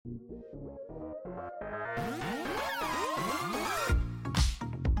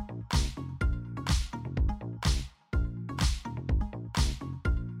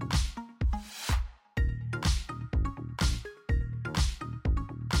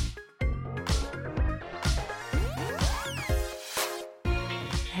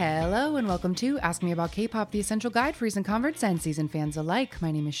Hello and welcome to Ask Me About K-Pop, the essential guide for recent converts and season fans alike.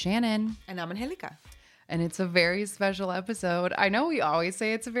 My name is Shannon. And I'm Angelica. And it's a very special episode. I know we always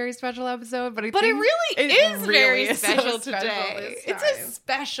say it's a very special episode, but it really is very special so today. It's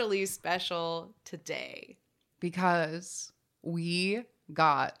especially special today. Because we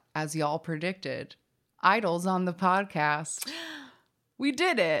got, as y'all predicted, idols on the podcast. We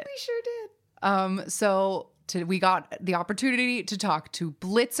did it. We sure did. We got the opportunity to talk to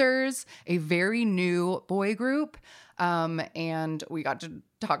Blitzers, a very new boy group. And we got to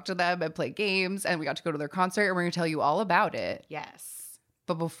talk to them and play games, and we got to go to their concert, and we're going to tell you all about it. Yes.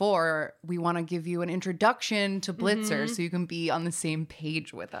 But before, we want to give you an introduction to Blitzers so you can be on the same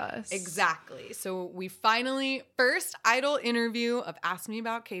page with us. Exactly. So we finally, first idol interview of Ask Me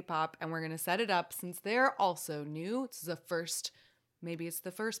About K-Pop, and we're going to set it up since they're also new. This is the first, maybe it's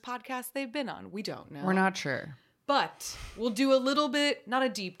the first podcast they've been on. We don't know. We're not sure. But we'll do a little bit, not a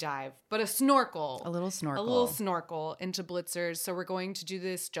deep dive, but a snorkel. A little snorkel. A little snorkel into Blitzers. So we're going to do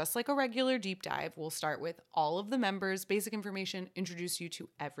this just like a regular deep dive. We'll start with all of the members, basic information, introduce you to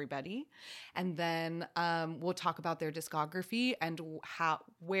everybody. And then we'll talk about their discography and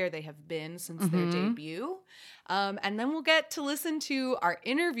where they have been since their debut. And then we'll get to listen to our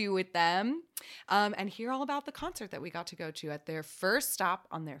interview with them and hear all about the concert that we got to go to at their first stop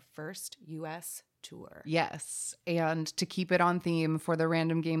on their first U.S. tour. Yes. And to keep it on theme for the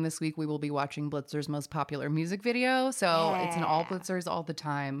random game this week, we will be watching Blitzer's most popular music video. So It's an all Blitzers all the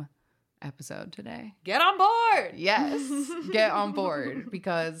time episode today. Get on board. Yes. Get on board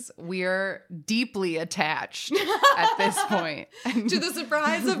because we're deeply attached at this point. To the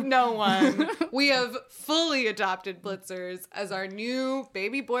surprise of no one, we have fully adopted Blitzers as our new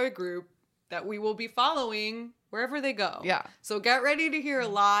baby boy group that we will be following wherever they go. Yeah. So get ready to hear a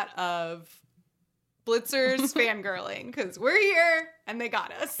lot of Blitzers fangirling because we're here and they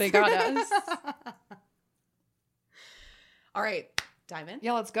got us. They got us. All right, dive in.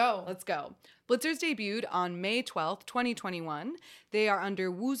 Yeah, let's go. Let's go. Blitzers debuted on May 12th, 2021. They are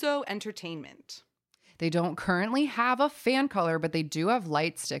under Wuzo Entertainment. They don't currently have a fan color, but they do have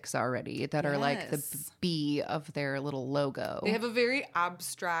light sticks already that are like the B of their little logo. They have a very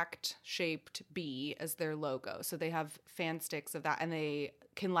abstract shaped B as their logo. So they have fan sticks of that and they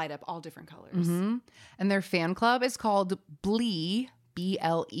can light up all different colors. And their fan club is called Blee,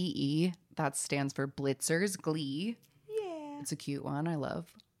 B-L-E-E. That stands for Blitzers Glee. Yeah. It's a cute one. I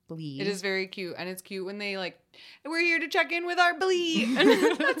love Blee. It is very cute. And it's cute when they we're here to check in with our Blee.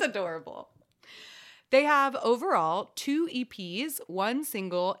 That's adorable. They have overall 2 EPs, 1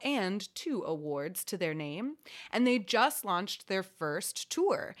 single, and 2 awards to their name. And they just launched their first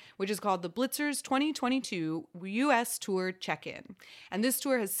tour, which is called the Blitzers 2022 U.S. Tour Check-In. And this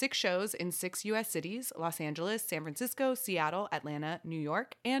tour has 6 shows in 6 U.S. cities: Los Angeles, San Francisco, Seattle, Atlanta, New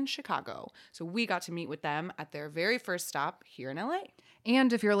York, and Chicago. So we got to meet with them at their very first stop here in L.A.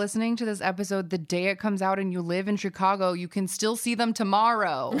 And if you're listening to this episode the day it comes out and you live in Chicago, you can still see them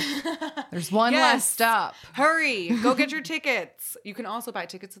tomorrow. There's one last stop. Hurry. Go get your tickets. You can also buy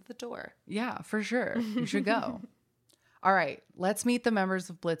tickets at the door. Yeah, for sure. You should go. All right. Let's meet the members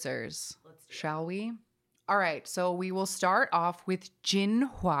of Blitzers. Shall we? All right. So we will start off with Jin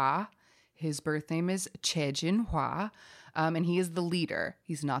Hwa. His birth name is Che Jin Hwa. And he is the leader.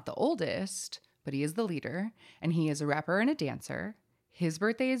 He's not the oldest, but he is the leader. And he is a rapper and a dancer. His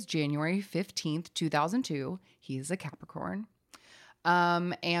birthday is January 15th, 2002. He is a Capricorn.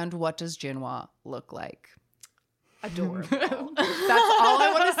 And what does Jinhwa look like? Adorable. That's all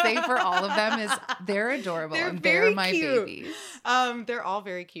I want to say for all of them is they're adorable. They're my cute. babies. They're all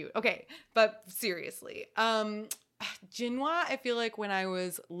very cute. Okay, but seriously, Jinhwa, I feel like when I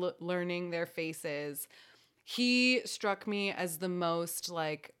was learning their faces, he struck me as the most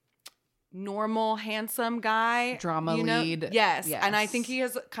normal, handsome guy. Drama lead. Yes. And I think he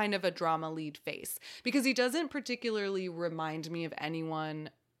has kind of a drama lead face because he doesn't particularly remind me of anyone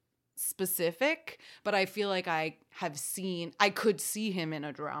specific, but I feel like I could see him in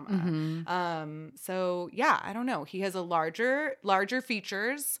a drama. So yeah, I don't know. He has a larger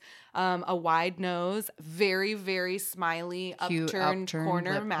features, a wide nose, very, very smiley, cute, upturned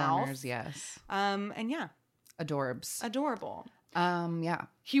corner mouth. Corners, yes. And yeah. Adorbs. Adorable. Yeah.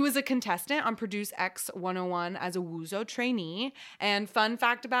 He was a contestant on Produce X 101 as a Wuzo trainee. And fun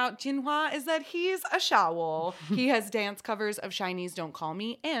fact about Jinhwa is that he's a Shawool. He has dance covers of SHINee's Don't Call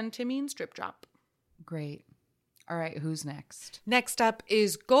Me and Taemin's Drip Drop. Great. All right, who's next? Next up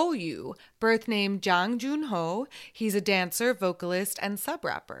is Goyu, birth name Jang Junho. He's a dancer, vocalist, and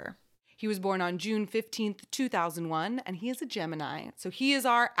sub-rapper. He was born on June 15th, 2001, and he is a Gemini. So he is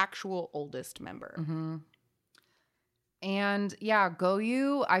our actual oldest member. Mm-hmm. And yeah,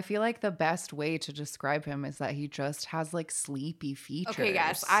 Goyu, I feel like the best way to describe him is that he just has like sleepy features. Okay,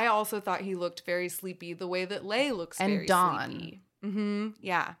 yes. I also thought he looked very sleepy the way that Lei looks And very Dawn. sleepy. Mm-hmm.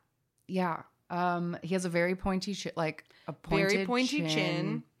 Yeah. Yeah. He has a very pointy chin, like a pointed Very pointy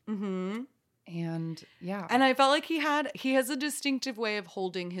chin. Mm-hmm. And yeah. And I felt like he has a distinctive way of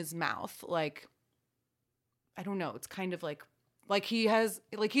holding his mouth. Like, I don't know. It's kind of like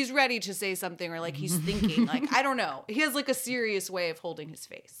he's ready to say something, or like he's thinking. Like, I don't know. He has like a serious way of holding his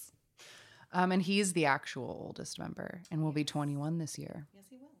face. And he's the actual oldest member and will be 21 this year. Yes,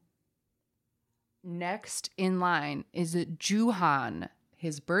 he will. Next in line is Juhan.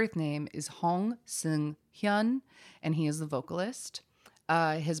 His birth name is Hong Seung-hyun, and he is the vocalist.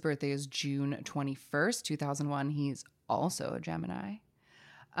 His birthday is June 21st, 2001. He's also a Gemini.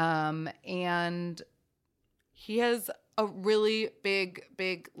 And he has a really big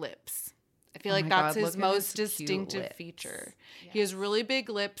lips. I feel like my that's God, his look at most his cute distinctive lips. feature. Yes. He has really big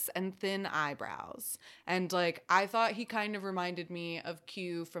lips and thin eyebrows. And like, I thought he kind of reminded me of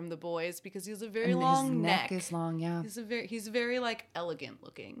Q from The Boys because he has a very And long his neck. is long, yeah. He's very like elegant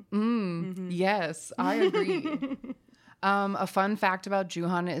looking. Yes, I agree. A fun fact about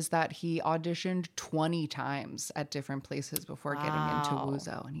Juhan is that he auditioned 20 times at different places before getting into Wow.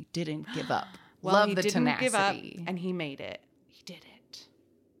 Wuzhou, and he didn't give up. Well, Love he the didn't tenacity. give up, and he made it. He did it.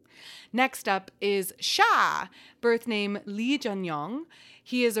 Next up is Sha, birth name Lee Jun-young.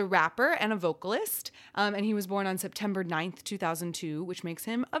 He is a rapper and a vocalist, and he was born on September 9th, 2002, which makes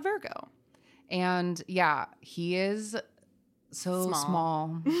him a Virgo. And yeah, he is so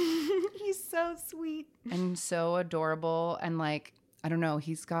small He's so sweet. and so adorable. And like, I don't know,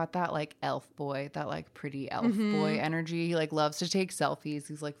 he's got that like elf boy, that like pretty elf boy energy. He like loves to take selfies.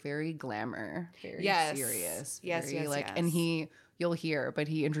 He's like very glamour, very Yes. serious. Yes, very, yes, like, yes. And you'll hear, but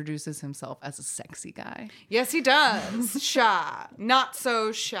he introduces himself as a sexy guy. Yes, he does. Sha. Not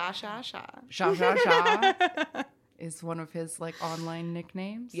so sha. Sha Sha is one of his like online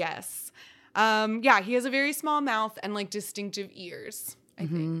nicknames. Yes. Yeah, he has a very small mouth and like distinctive ears, I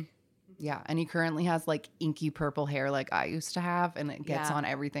think. Yeah, and he currently has like inky purple hair like I used to have, and it gets Yeah. on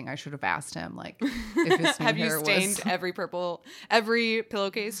everything. I should have asked him like if his new Have you hair stained was... every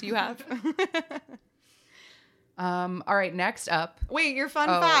pillowcase you have? All right, next up. Wait, your fun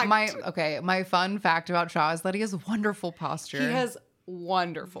fact. My fun fact about Shaw is that he has wonderful posture. He has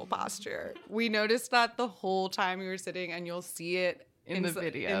wonderful posture. We noticed that the whole time we were sitting, and you'll see it In the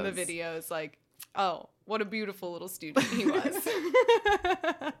In the videos, like, oh, what a beautiful little student he was.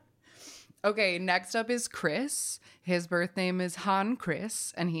 Okay, next up is Chris. His birth name is Han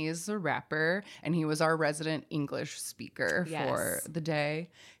Chris, and he is a rapper, and he was our resident English speaker for Yes. the day.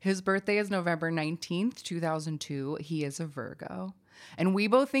 His birthday is November 19th, 2002. He is a Virgo. And we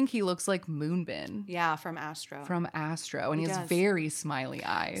both think he looks like Moonbin Yeah, from Astro. from Astro, and he has does. very smiley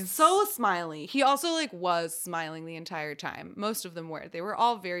eyes. So smiley. He also like was smiling the entire time. Most of them were. They were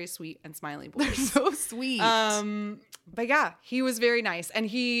all very sweet and smiley boys. so sweet. But yeah, he was very nice, and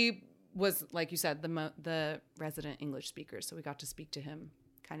he was, like you said, the resident English speaker. So we got to speak to him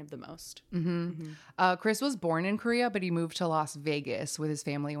kind of the most. Chris was born in Korea, but he moved to Las Vegas with his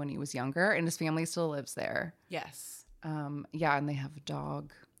family when he was younger, and his family still lives there. Yes, Yeah, and they have a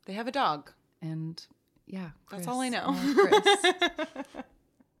dog, they have a dog. and yeah, That's Chris. all I know. Chris.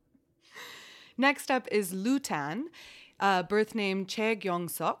 Next up is Lutan, birth name Chae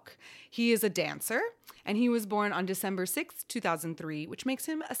Gyung-suk. He is a dancer, and he was born on December 6th, 2003, which makes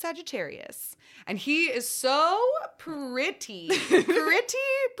him a Sagittarius. And he is so pretty.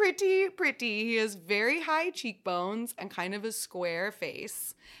 pretty. He has very high cheekbones and kind of a square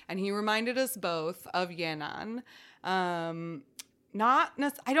face. And he reminded us both of Yenan. I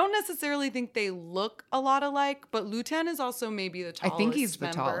don't necessarily think they look a lot alike, but Lutan is also maybe the tallest. I think he's the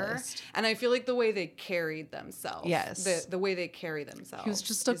member. tallest. And I feel like the way they carried themselves. Yes. The way they carry themselves. He was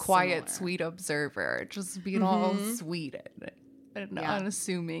just a is quiet, similar. sweet observer, just being all sweet and Yeah.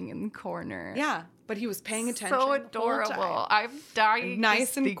 unassuming in the corner. Yeah, but he was paying attention. So the whole adorable. time. I'm dying. Nice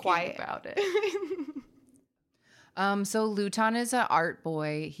just and thinking quiet. about it. So Lutan is an art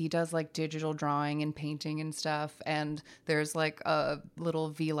boy. He does like digital drawing and painting and stuff. And there's like a little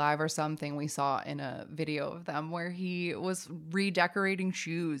V Live or something we saw in a video of them where he was redecorating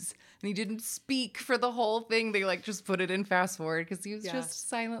shoes and he didn't speak for the whole thing. They like just put it in fast forward because he was Yeah. just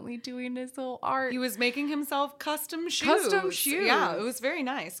silently doing his little art. He was making himself custom shoes. Custom shoes. Yeah, it was very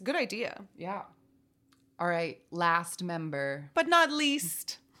nice. Good idea. Yeah. All right, last member, But not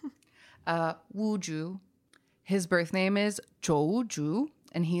least. Wooju. His birth name is Chouju,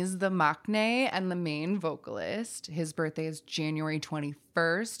 and he's the maknae and the main vocalist. His birthday is January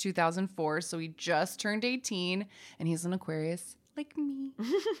 21st, 2004, so he just turned 18, and he's an Aquarius like me.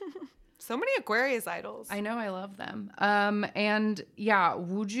 So many Aquarius idols. I know, I love them. And yeah,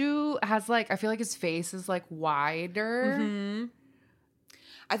 Wooju has like, I feel like his face is like wider. Mm-hmm.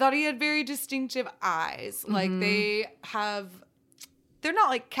 I thought he had very distinctive eyes. Like they're not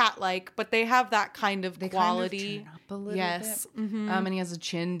like cat-like, but they have that kind of quality. Kind of turn up a little yes. bit. Mm-hmm. And he has a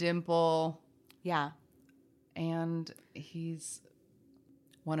chin dimple. Yeah. And he's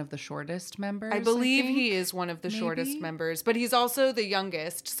one of the shortest members. I believe think. he is one of the Maybe? shortest members, but he's also the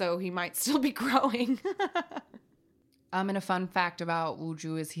youngest, so he might still be growing. And a fun fact about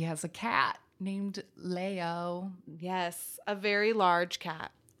Wooju is he has a cat named Leo. Yes, a very large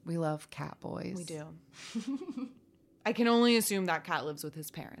cat. We love cat boys. We do. I can only assume that cat lives with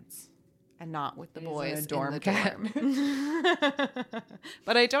his parents and not with the He's boys a dorm in the cat. dorm.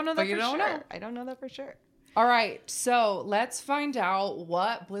 But I don't know that But you for don't sure. know. I don't know that for sure. All right, so let's find out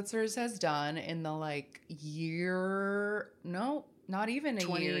what Blitzers has done in the like year. No, not even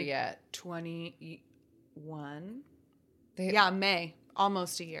a year yet. 21. They, Yeah, May.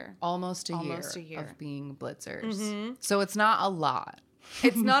 Almost a year. almost a Almost a year year. of being Blitzers. Mhm. So it's not a lot.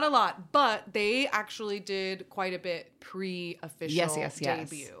 It's not a lot, but they actually did quite a bit pre-official Yes.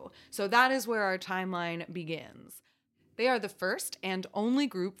 debut. So that is where our timeline begins. They are the first and only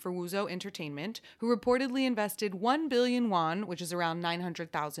group for Wuzhou Entertainment who reportedly invested 1 billion won, which is around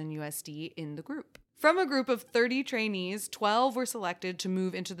 900,000 USD, in the group. From a group of 30 trainees, 12 were selected to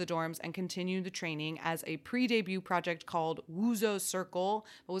move into the dorms and continue the training as a pre-debut project called Wuzhou Circle,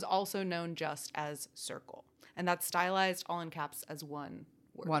 but was also known just as Circle. And that's stylized all in caps as one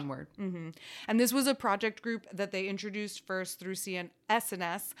word. One word. Mm-hmm. And this was a project group that they introduced first through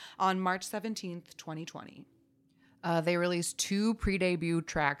SNS on March 17th, 2020. They released 2 pre-debut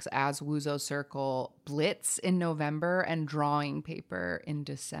tracks as Wuzhou Circle, Blitz in November and Drawing Paper in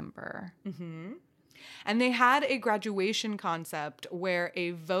December. Mm-hmm. And they had a graduation concept where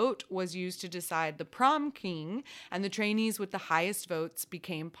a vote was used to decide the prom king, and the trainees with the highest votes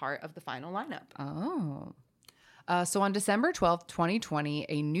became part of the final lineup. Oh. So on December 12th, 2020,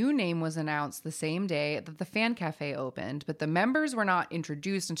 a new name was announced the same day that the fan cafe opened, but the members were not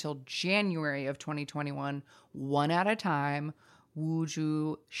introduced until January of 2021, one at a time.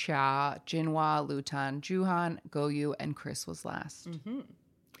 Wooju, Xia, Jinhua, Lutan, Juhan, Goyu, and Chris was last. Mm-hmm.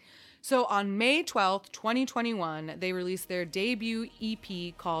 So on May 12th, 2021, they released their debut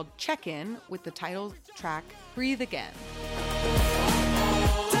EP called Check-In with the title track Breathe Again.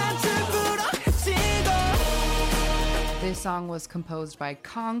 This song was composed by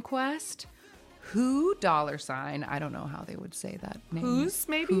Conquest, Who, $, I don't know how they would say that name. Who's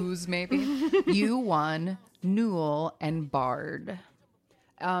maybe? Who's maybe. U1, Newell, and Bard.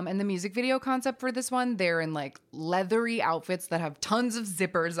 And the music video concept for this one, they're in like leathery outfits that have tons of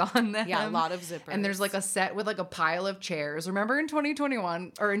zippers on them. Yeah, a lot of zippers. And there's like a set with like a pile of chairs. Remember in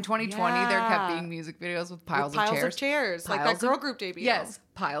 2021 or in 2020, there kept being music videos with piles of chairs. Like that girl group debut. Yes,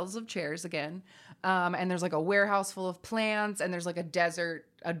 piles of chairs again. And there's like a warehouse full of plants, and there's like a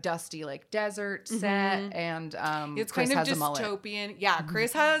dusty like desert set, and It's Chris kind of has a mullet. dystopian. Yeah,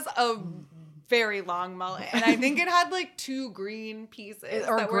 Chris has a very long mullet, and I think it had like 2 green pieces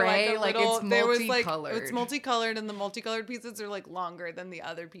Or that gray, were like little, it's there was like multicolored. it's multicolored, and the multicolored pieces are like longer than the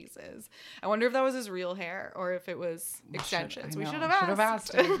other pieces. I wonder if that was his real hair or if it was extensions. We should have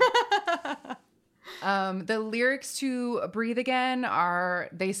asked him. The lyrics to Breathe Again are,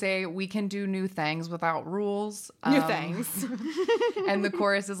 they say, we can do new things without rules. New things. And the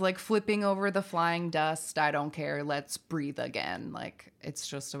chorus is like, flipping over the flying dust. I don't care. Let's breathe again. Like, it's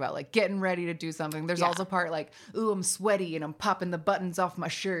just about like getting ready to do something. There's also part like, ooh, I'm sweaty and I'm popping the buttons off my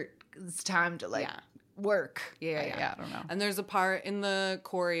shirt. It's time to like work. Yeah, I don't know. And there's a part in the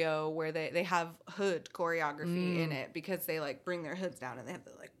choreo where they have hood choreography in it because they like bring their hoods down and they have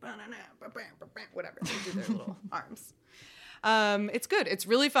to like whatever, they do their little arms. It's good. It's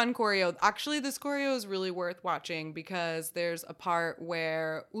really fun choreo. Actually, this choreo is really worth watching because there's a part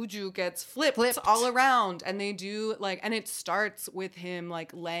where Wooju gets flipped all around, and they do like, and it starts with him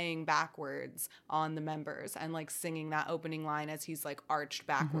like laying backwards on the members and like singing that opening line as he's like arched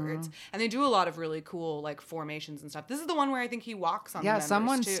backwards. And they do a lot of really cool like formations and stuff. This is the one where I think he walks on the members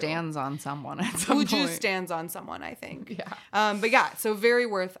someone too. stands on someone at some Wooju point. stands on someone, I think. Yeah. But yeah, so very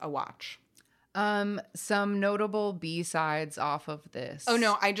worth a watch. Some notable B-sides off of this. Oh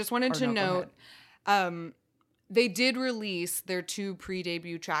no, I just wanted to go note They did release their 2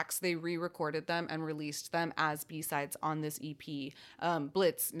 pre-debut tracks. They re-recorded them and released them as B-sides on this EP.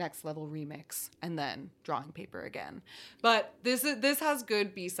 Blitz, Next Level Remix, and then Drawing Paper again. But this has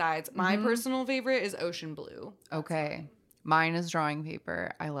good B-sides. My personal favorite is Ocean Blue. Okay. Mine is Drawing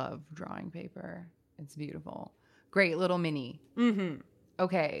Paper. I love Drawing Paper. It's beautiful. Great little mini. Mm-hmm.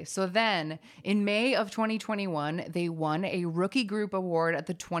 Okay, so then in May of 2021, they won a Rookie Group Award at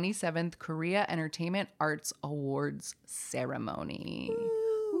the 27th Korea Entertainment Arts Awards ceremony.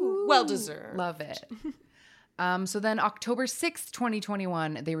 Ooh, well deserved. Love it. So then October 6th,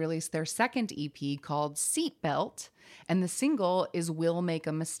 2021, they released their second EP called Seatbelt, and the single is Will Make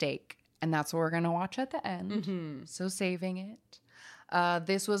a Mistake. And that's what we're going to watch at the end. Mm-hmm. So saving it.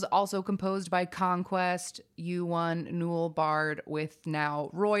 This was also composed by Conquest, U1, Newell Bard, with now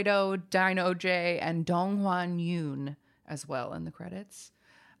Roido, Dino J, and Donghwan Yoon as well in the credits.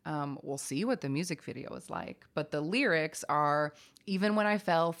 We'll see what the music video is like. But the lyrics are, even when I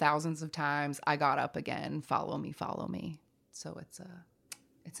fell thousands of times, I got up again. Follow me, follow me. So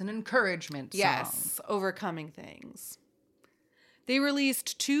it's an encouragement song. Yes, overcoming things. They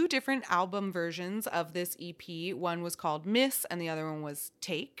released 2 different album versions of this EP. One was called Miss and the other one was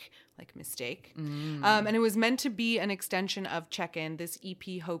Take, like mistake. And it was meant to be an extension of Check-In. This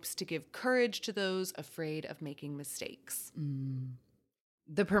EP hopes to give courage to those afraid of making mistakes.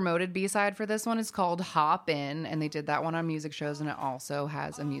 The promoted B-side for this one is called Hop In, and they did that one on music shows, and it also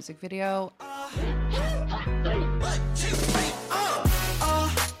has a music video.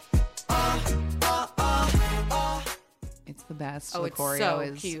 It's the best. Oh, the it's choreo so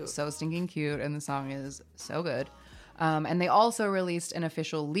is cute. so stinking cute, and the song is so good. And they also released an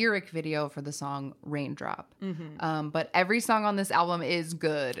official lyric video for the song Raindrop. But every song on this album is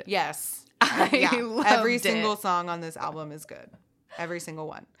good. Yes. I loved Every it. single song on this album is good. Every single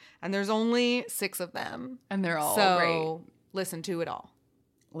one. And there's only 6 of them. And they're all so great. Listen to it all.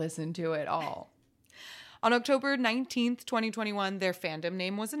 Listen to it all. On October 19th, 2021, their fandom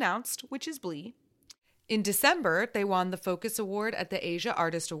name was announced, which is Blee. In December, they won the Focus Award at the Asia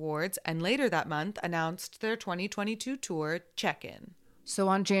Artist Awards, and later that month announced their 2022 tour, Check-In. So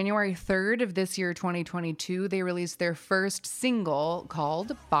on January 3rd of this year, 2022, they released their first single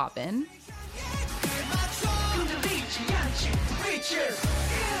called Bobbin.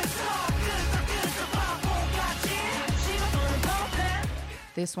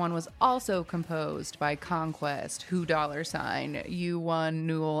 This one was also composed by Conquest, Who Dollar Sign, U1,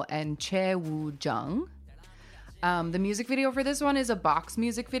 Newell, and Che Woo Jung. The music video for this one is a box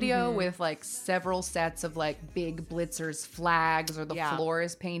music video with like several sets of like big Blitzers flags, or the floor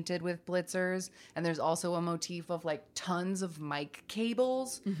is painted with Blitzers. And there's also a motif of like tons of mic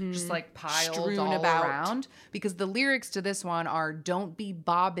cables just like piled Strewn all about. around. Because the lyrics to this one are, don't be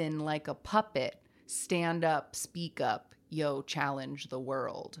bobbing like a puppet, stand up, speak up, yo, challenge the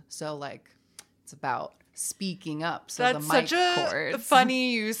world. So like it's about speaking up. So That's the mic such a chords.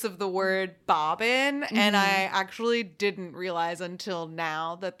 funny use of the word bobbin, and I actually didn't realize until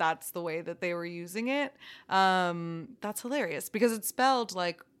now that that's the way that they were using it. That's hilarious because it's spelled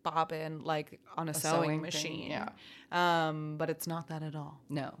like bobbin, like on a sewing thing, machine. yeah. But it's not that at all.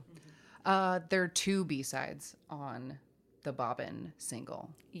 No. There are 2 B-sides on the Bobbin single.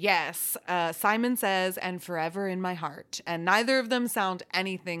 Yes, Simon Says and Forever in My Heart. And neither of them sound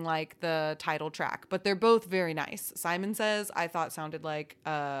anything like the title track, but they're both very nice. Simon Says I thought sounded like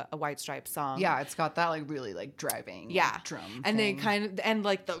a White Stripes song. Yeah, it's got that like really like driving like, drum and thing. they kind of, and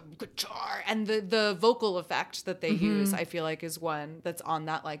like the guitar and the vocal effect that they use, I feel like is one that's on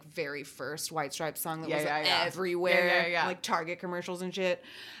that like very first White Stripes song that was everywhere, like Target commercials and shit.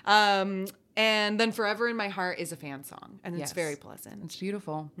 And then Forever in My Heart is a fan song, and it's very pleasant. It's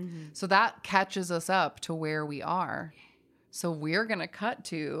beautiful. So that catches us up to where we are. So we're going to cut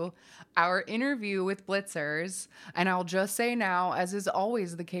to our interview with Blitzers. And I'll just say now, as is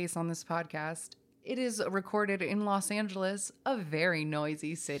always the case on this podcast, it is recorded in Los Angeles, a very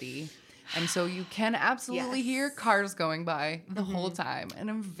noisy city. And so you can absolutely hear cars going by the whole time. And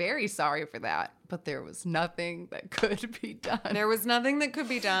I'm very sorry for that. But there was nothing that could be done. There was nothing that could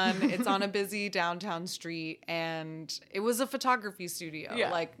be done. It's on a busy downtown street. And it was a photography studio.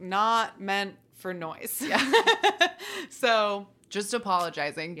 Yeah. Like, not meant for noise. Yeah. So just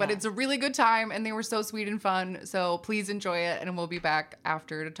apologizing. But it's a really good time. And they were so sweet and fun. So please enjoy it. And we'll be back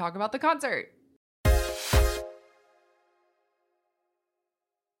after to talk about the concert.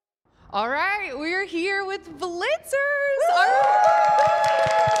 All right, we're here with Blitzers.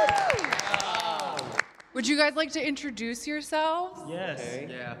 Would you guys like to introduce yourselves? Yes. Okay.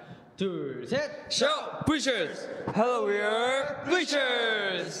 Yeah. 둘, 셋. Show Bleachers. Hello, we are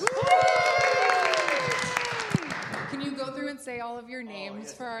Bleachers. say all of your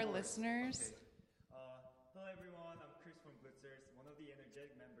names for our listeners? Hello everyone, I'm Chris from Blitzers, one of the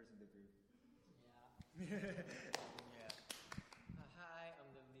energetic members in the group. Hi,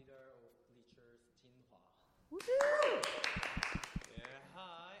 I'm the leader of Bleachers, Jinhwa. Yeah,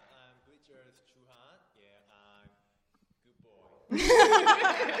 hi, I'm Bleachers Chuhan. Yeah, I'm good boy.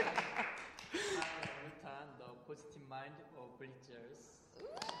 Hi, I'm Rutan, the positive mind of Bleachers.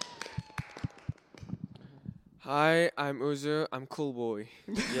 Hi, I'm Uzu. I'm cool boy.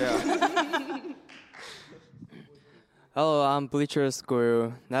 Yeah. Hello, I'm Bleachers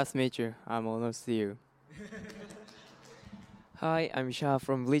Guru. Nice to meet you. I'm honored to see you. Hi, I'm Sha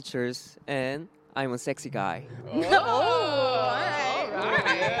from Bleachers, and I'm a sexy guy. All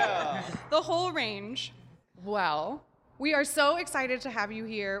right. The whole range. Well, We are so excited to have you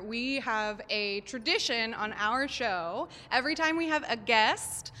here. We have a tradition on our show. Every time we have a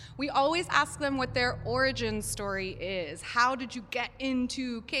guest, we always ask them what their origin story is. How did you get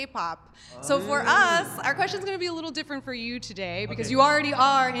into K-pop? So for us, our question is going to be a little different for you today because you already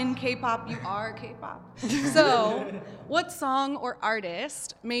are in K-pop. You are K-pop. So what song or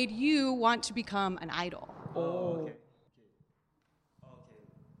artist made you want to become an idol? Okay.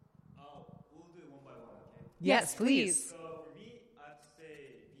 We'll do it one by one, okay? Yes, please. So for me, I have to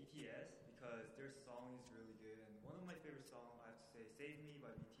say BTS because their song is really good, and one of my favorite songs I have to say "Save Me"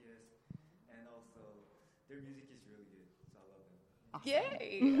 by BTS, and also their music is really good, so I love them.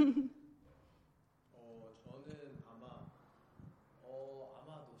 yay. 저는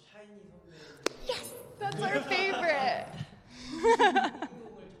아마도 샤이니 선배님 That's our favorite.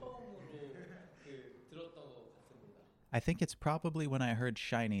 성공을 처음으로 들었던 것 같습니다. I think it's probably when I heard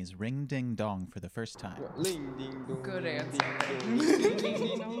Shiny's Ring Ding Dong for the first time. 링 딩동. Good answer.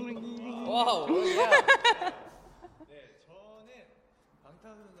 와우, 네, 저는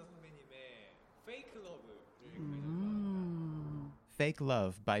방탄소년단 선배님의 Fake Love를 Fake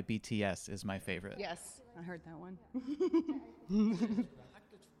Love by BTS is my favorite. Yes, I heard that one.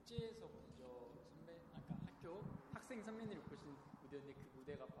 학교 축제에서 먼저 학교 학생 선배님을 보신 무대인데 그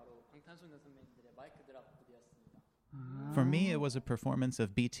무대가 바로 방탄소년 선배님들의 마이크 드랍 무대였습니다. For me, it was a performance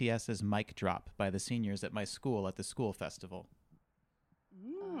of BTS's Mic Drop by the seniors at my school at the school festival.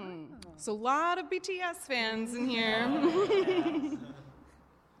 So a lot of BTS fans in here.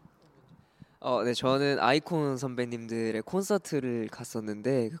 네, 저는 아이콘 선배님들의 콘서트를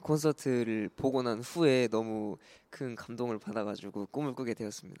갔었는데 그 콘서트를 보고 난 후에 너무 큰 감동을 받아가지고 꿈을 꾸게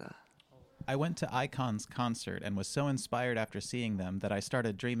되었습니다. I went to iKON's concert and was so inspired after seeing them that I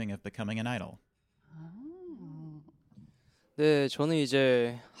started dreaming of becoming an idol. 네, 저는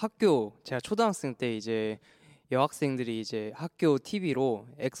제가 초등학생 때 여학생들이 학교 TV로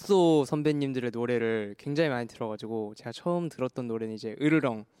엑소 선배님들의 노래를 굉장히 많이 들어가지고 제가 처음 들었던 노래는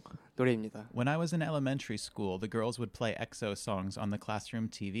으르렁 노래입니다. When I was in elementary school, the girls would play EXO songs on the classroom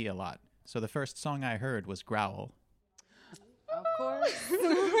TV a lot. So the first song I heard was Growl. Of course.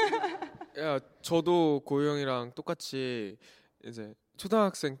 야, 저도 고유 형이랑 똑같이 이제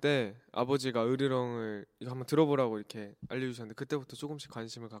초등학생 때 아버지가 으르렁을 이거 한번 들어보라고 이렇게 알려주셨는데 그때부터 조금씩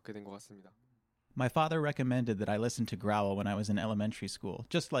관심을 갖게 된 것 같습니다. My father recommended that I listen to Growl when I was in elementary school,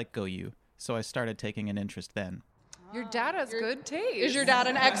 just like Go-You. So I started taking an interest then. Your dad has good taste. Is your dad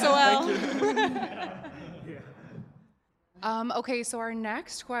an XOL? Okay, so our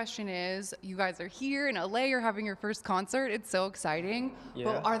next question is, you guys are here in LA, you're having your first concert. It's so exciting. Yeah.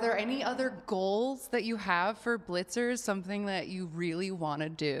 But are there any other goals that you have for Blitzers, something that you really want to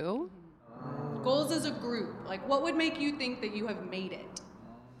do? Goals as a group. Like, what would make you think that you have made it?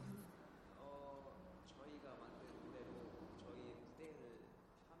 저희가 만든 노래로 저희의 무대를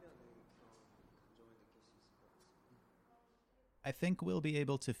하면은 그런 감정을 느낄 수 있을 것 같습니다. I think we'll be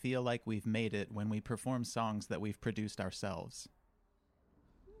able to feel like we've made it when we perform songs that we've produced ourselves.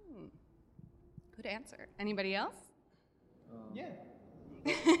 Good answer. Anybody else? 네.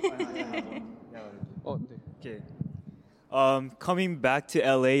 Okay. Coming back to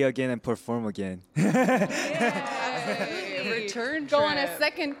LA again and perform again. Return Go on a trip.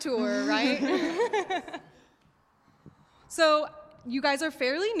 second tour, right? So, you guys are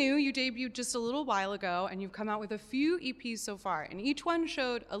fairly new. You debuted just a little while ago, and you've come out with a few EPs so far, and each one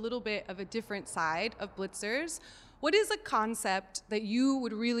showed a little bit of a different side of Blitzers. What is a concept that you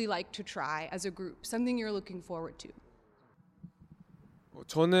would really like to try as a group? Something you're looking forward to?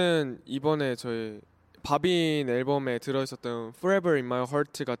 저는 이번에 저희 바빈 앨범에 들어있었던 Forever in My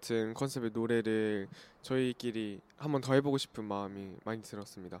Heart 같은 컨셉의 노래를 저희끼리 한번 더 해보고 싶은 마음이 많이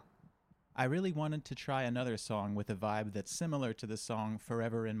들었습니다. I really wanted to try another song with a vibe that's similar to the song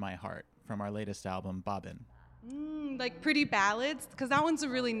Forever in My Heart from our latest album, Bobbin. Like Pretty Ballads, because that one's a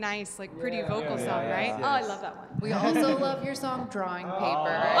really nice, like pretty vocal song, right? Oh, I love that one. We also love your song Drawing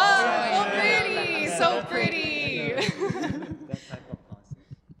Paper. Oh, so pretty, so pretty. That type of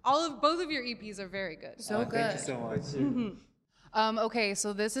concept. Both of your EPs are very good. So good. Thank you so much. Okay,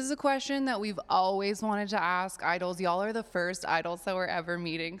 so this is a question that we've always wanted to ask idols. Y'all are the first idols that we're ever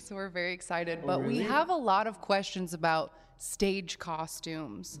meeting, so we're very excited. But we have a lot of questions about stage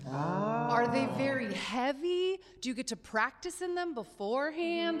costumes. Are they very heavy? Do you get to practice in them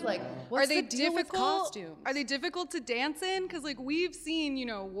beforehand? Like, what's Are they the deal with difficult? costumes? Are they difficult to dance in? Because like we've seen,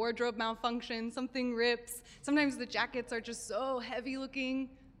 wardrobe malfunction, something rips. Sometimes the jackets are just so heavy looking.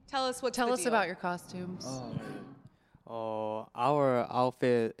 Tell us what's Tell the us deal. about your costumes. Our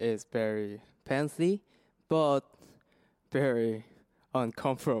outfit is very fancy, but very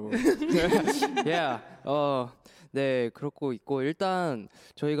uncomfortable. yeah. 네, 그렇고 있고 일단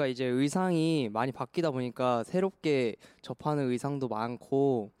저희가 이제 의상이 많이 바뀌다 보니까 새롭게 접하는 의상도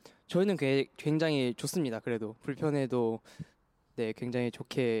많고 저희는 굉장히 좋습니다. 그래도 불편해도 네, 굉장히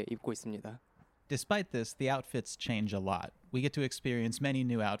좋게 입고 있습니다. Despite this, the outfits change a lot. We get to experience many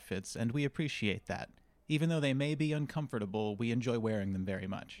new outfits, and we appreciate that. Even though they may be uncomfortable, we enjoy wearing them very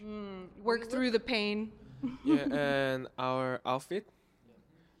much. Work through the pain. Yeah, and our outfit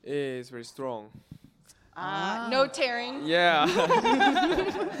is very strong. No tearing. Yeah.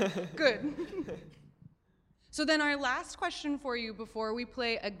 Good. So then our last question for you before we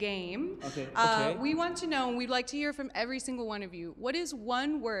play a game. Okay. We want to know, and we'd like to hear from every single one of you, what is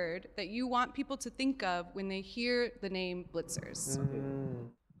one word that you want people to think of when they hear the name Blitzers?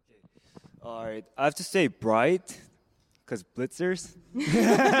 All right, I have to say bright, because Blitzers.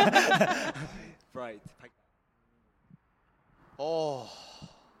 Bright. Oh.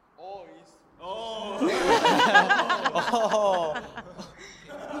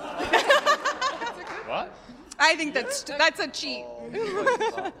 What? I think that's a cheat.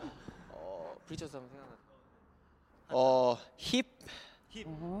 브리처스 하면 생각나. Hip.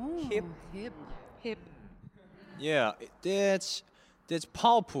 Hip. Hip. Yeah, that's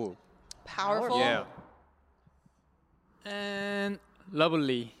powerful. Powerful. Yeah. And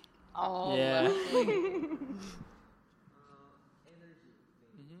lovely. Oh, Yeah.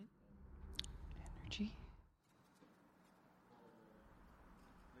 Energy.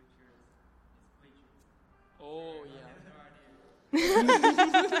 Oh yeah.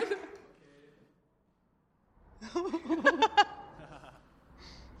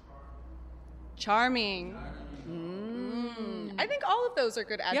 Charming. I think all of those are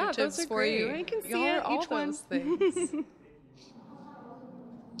good Yeah, adjectives those are for great. you. I can see Y'all are it, all each one. those things.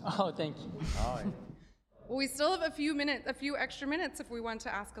 Oh, thank you. Well, we still have a few extra minutes if we want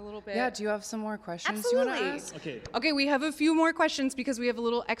to ask a little bit. Yeah, do you have some more questions you want to Absolutely. ask? Okay. Okay, we have a few more questions because we have a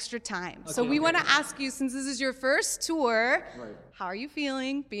little extra time. So we want to ask you, since this is your first tour, how are you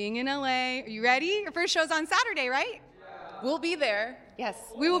feeling being in LA? Are you ready? Your first show's on Saturday, right? We'll be there. Yes,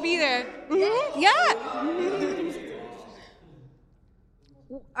 we will be there. Mhm, yeah.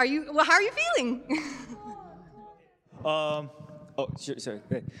 How are you feeling? Sure.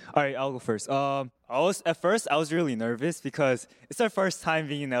 Hey. All right, I'll go first. At first I was really nervous because it's our first time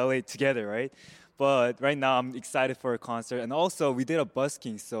being in LA together, right? But right now I'm excited for a concert, and also we did a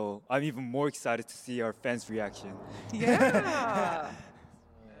busking, so I'm even more excited to see our fans' reaction. Yeah.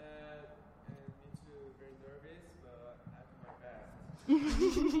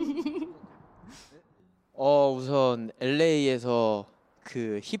 우선 LA에서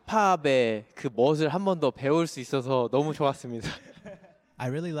그 힙합의 그 멋을 한 번 더 배울 수 있어서 너무 좋았습니다. I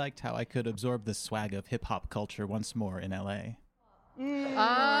really liked how I could absorb the swag of hip hop culture once more in LA.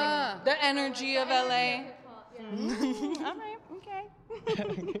 The energy of LA. All right, okay.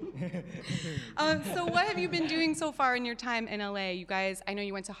 So what have you been doing so far in your time in LA? You guys, I know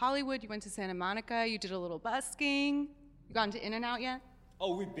you went to Hollywood, you went to Santa Monica, you did a little busking. You gone to In-N-Out yet?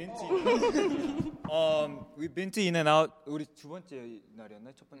 Oh, we've been to we've been to In-N-Out. 우리 두 번째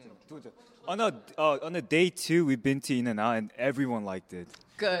날이었나? 첫 번째. 두 번째. On a day 2 we've been to In-N-Out and everyone liked it.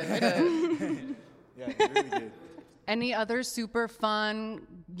 Good. Yeah, really good. Any other super fun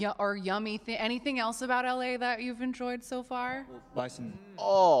or yummy thing? Anything else about LA that you've enjoyed so far? 맛있는.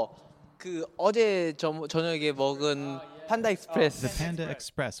 그 어제 저녁에 먹은 판다 The 익스프레스. Panda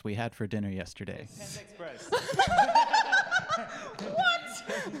Express we had for dinner yesterday.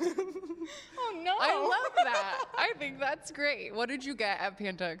 Oh no. I love that. I think that's great. What did you get at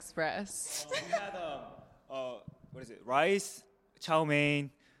Panda Express? We had what is it? Rice, chow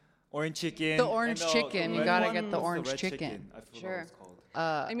mein, orange chicken. The orange and, chicken. the You red gotta one get the was orange red chicken. I forgot Sure. what it's called.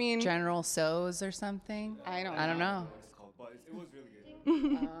 I mean, General So's or something? I don't know. It's called, but it was really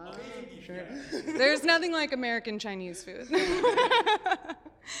good. true. There's nothing like American Chinese food.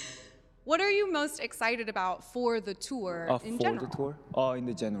 What are you most excited about for the tour in for general? the tour? In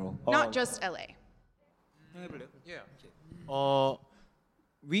the general. Not just LA.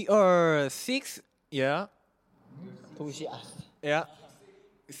 We are six. Yeah. Yeah.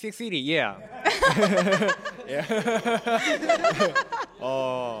 6 city. Yeah.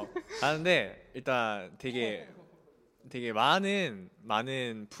 하는데 일단 되게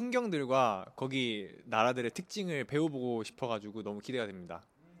많은 풍경들과 거기 나라들의 특징을 배워보고 싶어가지고 너무 기대가 됩니다.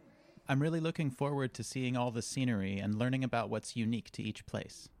 I'm really looking forward to seeing all the scenery and learning about what's unique to each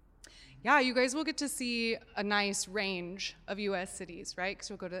place. Yeah, you guys will get to see a nice range of US cities, right? Because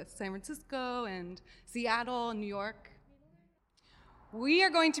we'll go to San Francisco and Seattle and New York. We are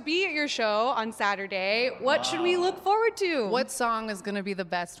going to be at your show on Saturday. What should we look forward to? What song is going to be the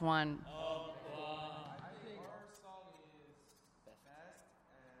best one?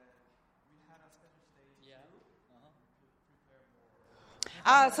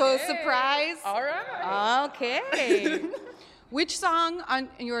 So a surprise. All right. Okay. Which song on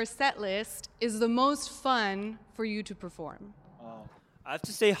your set list is the most fun for you to perform? I have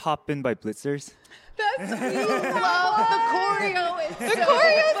to say Hoppin' by Blitzers. We love the choreo. The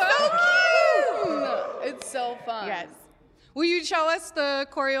choreo is so cute. It's so fun. Yes. Will you show us the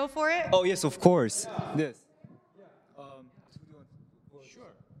choreo for it? Oh, yes, of course. This.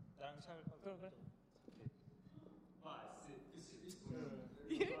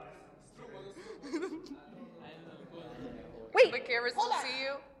 Wait. The cameras will see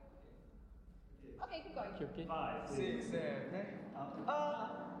you. Okay, keep going. 5, 6, 7,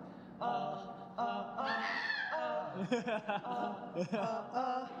 It's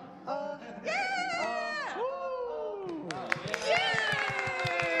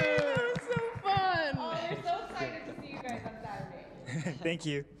so fun. We're so excited to see you guys on Saturday. Thank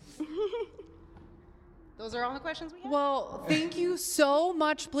you. Those are all the questions we have. Well, thank you so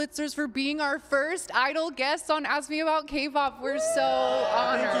much, Blitzers, for being our first Idol guests on Ask Me About K-Pop. We're so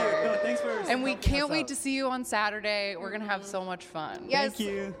honored. Thanks for And we can't wait to see you on Saturday. We're going to have so much fun. Yes. Thank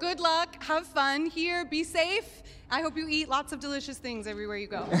you. Good luck. Have fun here. Be safe. I hope you eat lots of delicious things everywhere you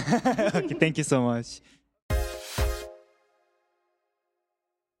go. Okay, thank you so much.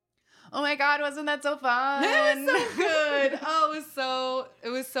 Oh my God, wasn't that so fun? It was so good. Oh, it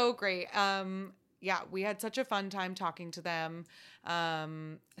was so great. Yeah, we had such a fun time talking to them.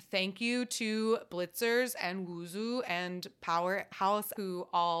 Thank you to Blitzers and Wuzu and Powerhouse, who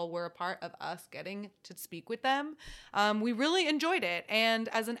all were a part of us getting to speak with them. We really enjoyed it. And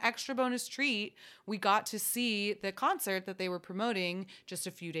as an extra bonus treat, we got to see the concert that they were promoting just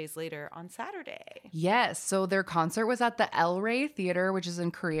a few days later on Saturday. Yes, so their concert was at the El Rey Theater, which is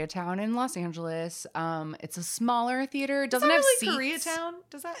in Koreatown in Los Angeles. It's a smaller theater. It doesn't have really seats. Koreatown?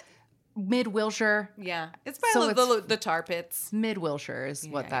 Does that? Mid Wilshire. Yeah, it's by So the tar pits. Mid Wilshire is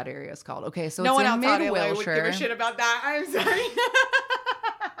what that area is called. Okay, so No one it's in outside Mid LA would give a Wilshire. shit about that. I'm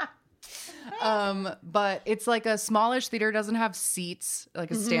sorry. But it's like a smallish theater. Doesn't have seats,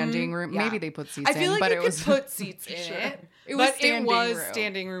 like a standing room. Yeah. Maybe they put seats I feel in, like but you it could was put seats in Sure. it. It was but standing it was room.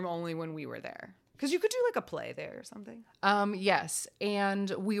 standing room only when we were there. Because you could do like a play there or something. Yes, and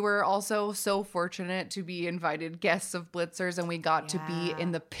we were also so fortunate to be invited guests of Blitzers, and we got to be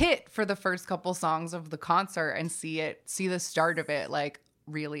in the pit for the first couple songs of the concert and see the start of it, like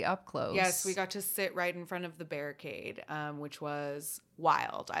really up close. Yes, we got to sit right in front of the barricade, which was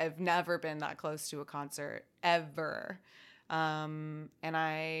wild. I've never been that close to a concert ever. And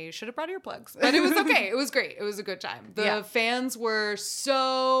I should have brought earplugs, but it was okay. It was great. It was a good time. The fans were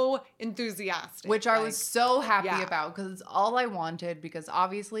so enthusiastic. Which I was so happy yeah. about because it's all I wanted. Because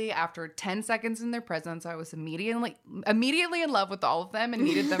obviously, after 10 seconds in their presence, I was immediately in love with all of them and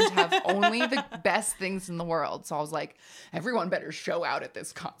needed them to have only the best things in the world. So I was like, everyone better show out at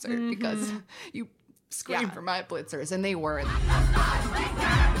this concert because you scream for my Blitzers, and they were.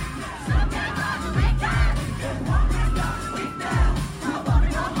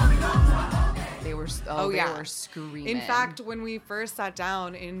 They were screaming. In fact, when we first sat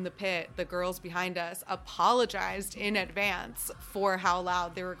down in the pit, the girls behind us apologized in advance for how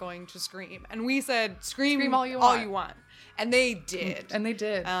loud they were going to scream. And we said, scream all you want. And they did. And they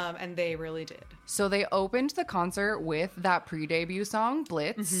did. And they really did. So they opened the concert with that pre-debut song,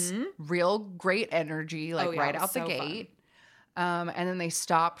 Blitz. Real great energy, like right out the gate. And then they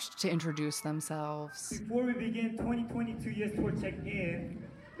stopped to introduce themselves. Before we begin 2022 US Tour check-in,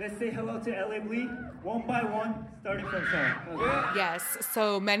 let's say hello to LA Blee one by one, starting from Sean. Yes,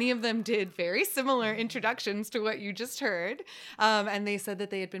 so many of them did very similar introductions to what you just heard. And they said that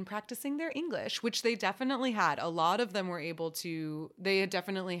they had been practicing their English, which they definitely had. A lot of them were able to, they had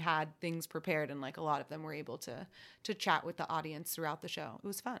definitely had things prepared, and like a lot of them were able to chat with the audience throughout the show. It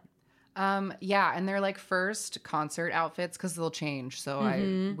was fun. Yeah, and they're like first concert outfits because they'll change.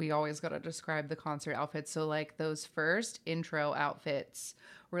 So we always got to describe the concert outfits. So like those first intro outfits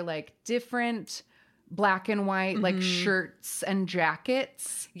were like different black and white like shirts and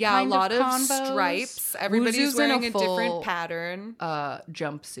jackets. Yeah, kind a lot of combos. stripes. Everybody's Wuzu's in wearing a full, different pattern.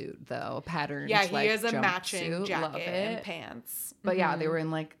 jumpsuit though, patterned. Yeah, he like, has a matching jumpsuit. Love jacket it. and pants. But yeah, they were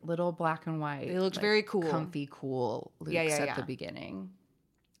in like little black and white. They looked like, very cool. comfy, cool looks Yeah, at the beginning.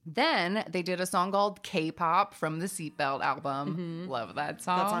 Then they did a song called K-pop from the Seatbelt album. Love that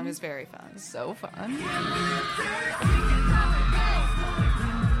song. That song is very fun. So fun.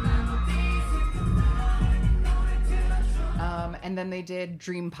 And then they did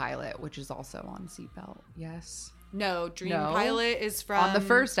Dream Pilot, which is also on Seatbelt. Yes. No, Dream No? Pilot is from On the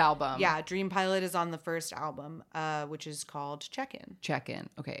first album. Yeah, Dream Pilot is on the first album, which is called Check In. Check In.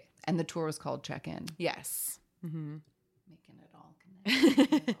 Okay. And the tour was called Check In. Yes. Making it all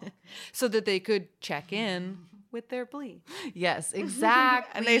connect. So that they could check in with their Blee. Yes,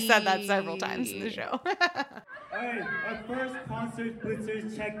 exactly. And they said that several times in the show. Alright, our first concert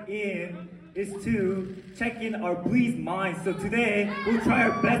Blitzers check-in is to check in our Blee's mind. So today, we'll try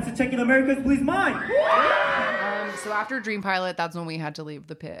our best to check in America's Blee's mind. So after Dream Pilot, that's when we had to leave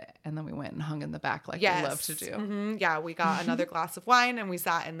the pit. And then we went and hung in the back like we love to do. Mhm. Yeah, we got another glass of wine and we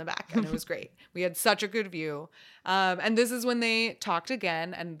sat in the back and it was great. We had such a good view. And this is when they talked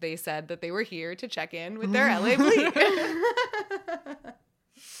again and they said that they were here to check in with their LA Blee.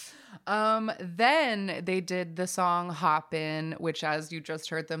 Then they did the song Hop In, which as you just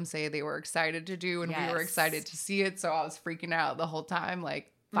heard them say, they were excited to do. And we were Yes. excited to see it. So I was freaking out the whole time,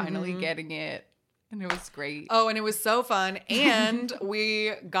 like finally getting it. And it was great. Oh, and it was so fun. And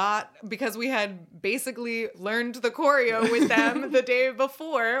we got, because we had basically learned the choreo with them the day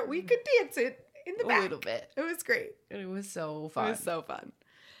before, we could dance it in the back. A little bit. It was great. It was so fun. It was so fun.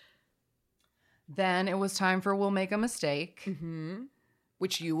 Then it was time for We'll Make a Mistake.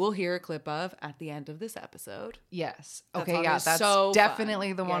 Which you will hear a clip of at the end of this episode. Yes. That Okay, song yeah, is that's so definitely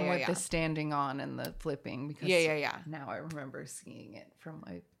fun. the Yeah, one yeah, with yeah. the standing on and the flipping. Because Yeah. now I remember seeing it from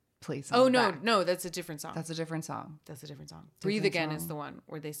my place. Oh, in the no, back. no, that's a different song. That's a different song. That's a different song. Breathe Different Again is song. the one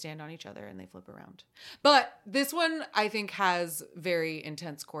where they stand on each other and they flip around. But this one, I think, has very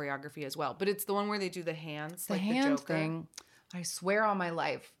intense choreography as well. But it's the one where they do the hands, The like hand the Joker. thing, I swear on my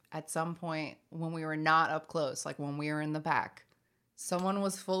life, at some point when we were not up close, like when we were in the back, someone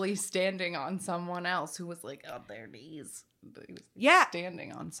was fully standing on someone else who was like on their knees. He was Yeah.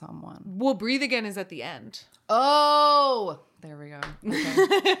 standing on someone. Well, Breathe Again is at the end. Oh, there we go.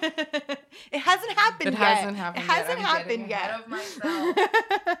 Okay. It hasn't happened It yet. hasn't happened It yet. hasn't I'm happened getting yet. ahead of myself.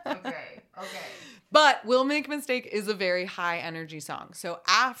 Okay. But We'll Make a Mistake is a very high energy song. So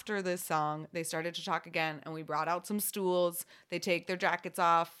after this song, they started to talk again and we brought out some stools. They take their jackets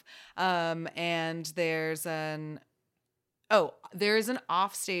off. And there's an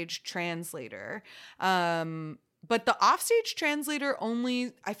offstage translator. But the offstage translator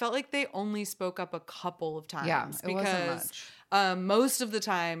I felt like they only spoke up a couple of times. Yeah, it wasn't because much. most of the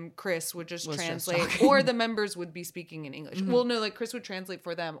time Chris would just Was just translate talking. or the members would be speaking in English. Well, no, like Chris would translate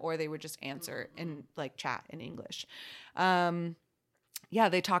for them or they would just answer and like chat in English. Yeah,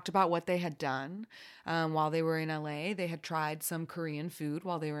 they talked about what they had done while they were in LA. They had tried some Korean food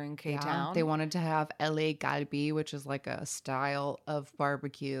while they were in K-Town. They wanted to have LA galbi, which is like a style of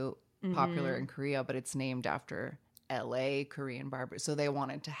barbecue popular in Korea, but it's named after LA Korean barbecue. So they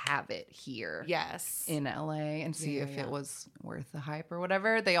wanted to have it here. Yes. In LA and see Yeah, if yeah. it was worth the hype or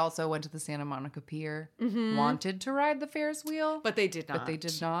whatever. They also went to the Santa Monica Pier, wanted to ride the Ferris wheel. But they did not. But they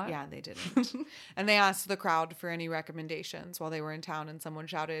did not? Yeah, they didn't. And they asked the crowd for any recommendations while they were in town, and someone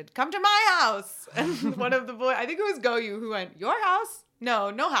shouted, "Come to my house!" And one of the boys, I think it was Goyu, who went, "Your house?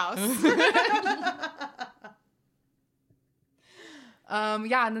 No house."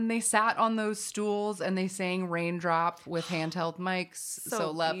 Yeah, and then they sat on those stools and they sang Raindrop with handheld mics.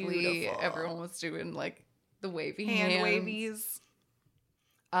 So lovely. beautiful. Everyone was doing like the wavy Hand hands. wavies.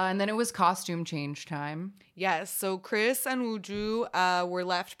 And then it was costume change time. Yes, so Chris and Wooju were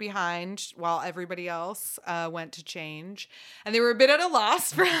left behind while everybody else went to change. And they were a bit at a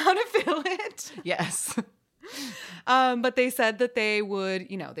loss for how to fill it. Yes. But they said that they would,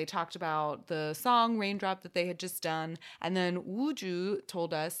 they talked about the song Raindrop that they had just done. And then Wooju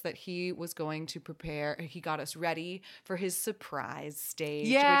told us that he was going to he got us ready for his surprise stage, which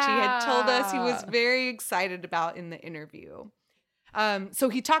he had told us he was very excited about in the interview. So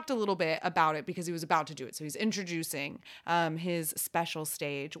he talked a little bit about it because he was about to do it. So he's introducing his special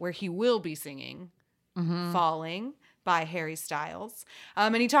stage where he will be singing Falling by Harry Styles.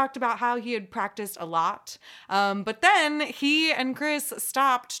 And he talked about how he had practiced a lot. But then he and Chris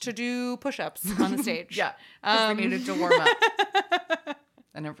stopped to do push-ups on the stage. Yeah, 'cause they needed to warm up.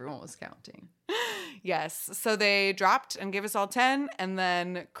 And everyone was counting. Yes. So they dropped and gave us all 10. And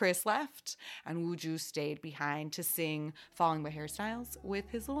then Chris left. And Wooju stayed behind to sing Falling by Harry Styles with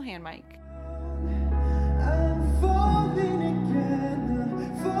his little hand mic. I'm falling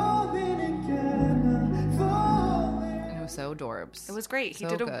again, falling again, falling. And it was so adorbs. It was great. He So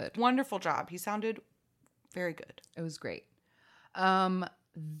did a good. wonderful job. He sounded very good. It was great.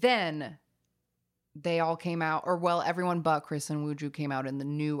 Then they all came out, or well, everyone but Chris and Wooju came out in the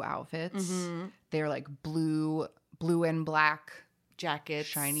new outfits. They're like blue and black Jackets.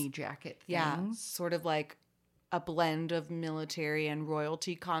 shiny jacket things. Yeah. Sort of like a blend of military and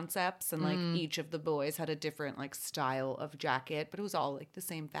royalty concepts. And like each of the boys had a different like style of jacket, but it was all like the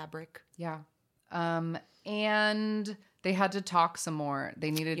same fabric. Yeah. And they had to talk some more.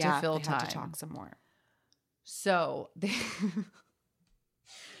 They needed to fill time. Had to talk some more. So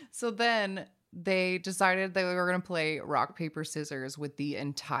then they decided they were going to play rock, paper, scissors with the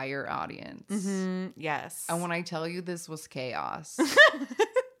entire audience. Yes. And when I tell you this was chaos,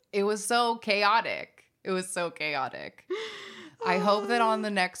 it was so chaotic. It was so chaotic. I hope that on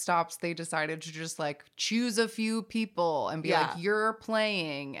the next stops, they decided to just like choose a few people and be like, you're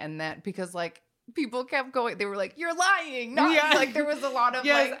playing. And that because like people kept going, they were like, you're lying. Like there was a lot of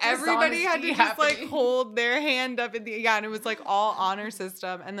like, everybody had to dishonesty just like happening. hold their hand up in the, and it was like all honor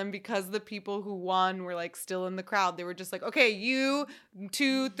system. And then because the people who won were like still in the crowd, they were just like, okay, you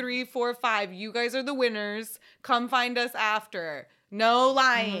 2, 3, 4, 5, you guys are the winners. Come find us after. No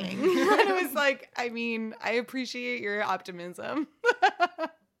lying. And it was like, I mean, I appreciate your optimism.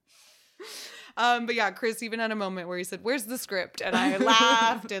 But yeah, Chris even had a moment where he said, "Where's the script?" And I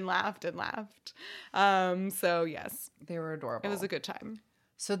laughed and laughed and laughed. So yes, They were adorable. it was a good time.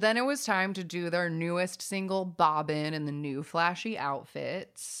 So then it was time to do their newest single, Bobbin, in the new flashy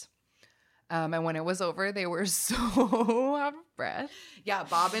outfits. And when it was over, they were so out of breath. Yeah,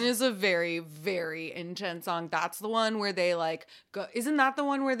 Bobbin is a very, very intense song. That's the one where they like go. Isn't that the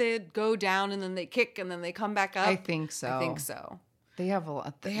one where they go down and then they kick and then they come back up? I think so. I think so. They have a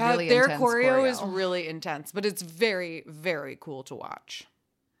lot. They have really their intense choreo is really intense, but it's very, very cool to watch.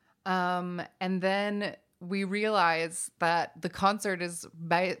 And then we realize that the concert is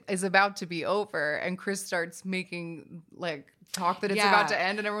about to be over, and Chris starts making like talk that it's about to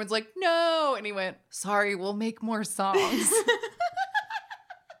end, and everyone's like, "No!" And he went, "Sorry, we'll make more songs."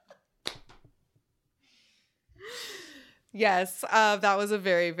 Yes, that was a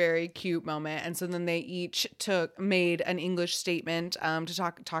very, very cute moment. And so then they each made an English statement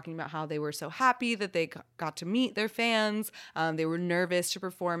talking about how they were so happy that they got to meet their fans. They were nervous to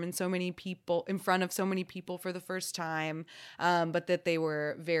perform in front of so many people for the first time, but that they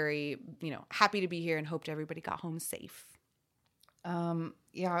were very, happy to be here and hoped everybody got home safe.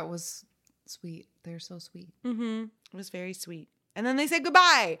 Yeah, it was sweet. They're so sweet. It was very sweet. And then they said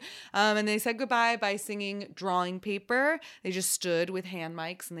goodbye. And they said goodbye by singing Drawing Paper. They just stood with hand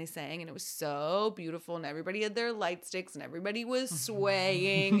mics and they sang, and it was so beautiful. And everybody had their light sticks and everybody was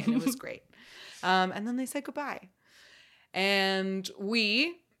swaying, and it was great. And then they said goodbye. And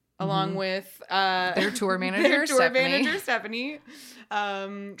we, along with Their tour manager, Stephanie,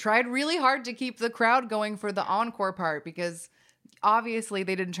 tried really hard to keep the crowd going for the encore part, because obviously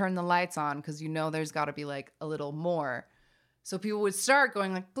they didn't turn the lights on, because there's got to be like a little more. So people would start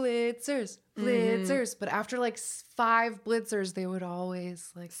going like, blitzers, blitzers. But after like 5 blitzers, they would always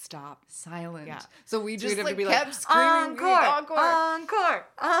like stop silent. Yeah. So we just we'd have like to be kept like, screaming, encore, encore.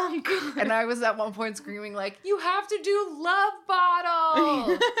 encore. And I was at one point screaming like, you have to do Love Bottle.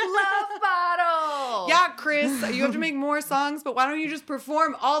 Love Bottle. Yeah, Chris, you have to make more songs, but why don't you just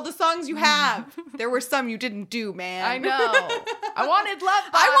perform all the songs you have? There were some you didn't do, man. I know. I wanted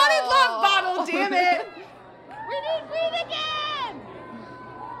Love Bottle. I wanted Love Bottle, damn it. We need Beat Again!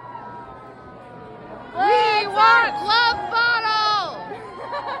 We want Love Bottle.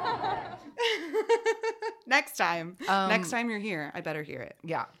 Next time you're here, I better hear it.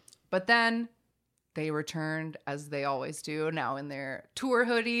 Yeah. But then they returned as they always do, now in their tour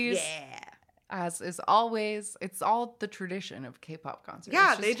hoodies. Yeah. As is always, it's all the tradition of K-pop concerts.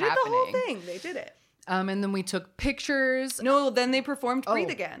 Yeah, It's they just did the whole happening. thing. They did it. And then we took pictures. No, then they performed Breathe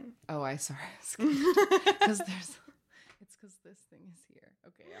Oh. Again. Oh, I sorry. Because it's because this thing is here.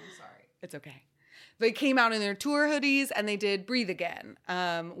 Okay, I'm sorry. It's okay. They came out in their tour hoodies and they did Breathe Again,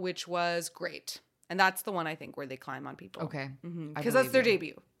 which was great. And that's the one I think where they climb on people. Okay. I Because that's their believe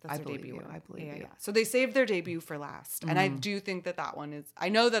debut. That's I their believe debut. you. one. I believe yeah, you. Yeah. So they saved their debut for last. And I do think that one is, I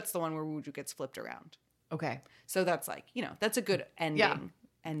know that's the one where Wooju gets flipped around. Okay. So that's like, that's a good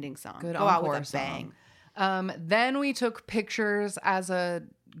ending song. Good Go out encore with a bang. song. Then we took pictures as a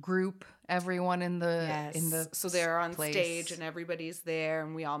group. Everyone in the So they're on place. stage and everybody's there,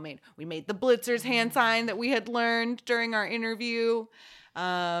 and we made the Blitzers hand sign that we had learned during our interview.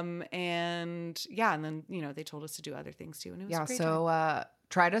 And then they told us to do other things too, and it was a great time. So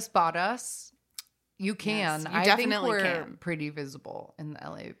try to spot us. You can. Yes, you I definitely think we're can. pretty visible in the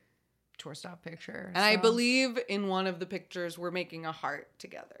LA tour stop picture. And I so believe in one of the pictures we're making a heart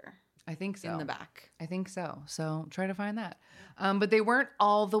together I think so. in the back. I think so. So try to find that. But they weren't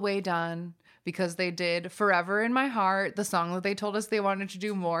all the way done because they did Forever in My Heart, the song that they told us they wanted to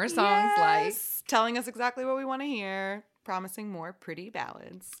do more songs like. Telling us exactly what we want to hear, promising more pretty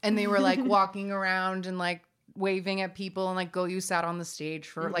ballads. And they were like walking around and like waving at people and like You sat on the stage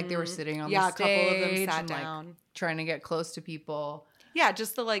for like they were sitting on the stage. a couple of them sat and, like, down. trying to get close to people. Yeah,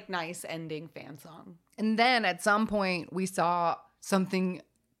 just the like nice ending fan song. And then at some point we saw something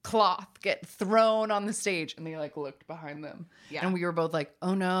cloth get thrown on the stage and they like looked behind them. Yeah. And we were both like,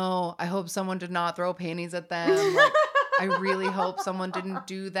 oh no, I hope someone did not throw panties at them. Like, I really hope someone didn't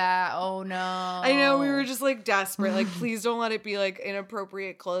do that. Oh no. I know, we were just like desperate. Like, please don't let it be like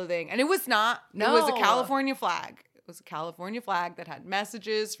inappropriate clothing. And it was not. No. It was a California flag. It was a California flag that had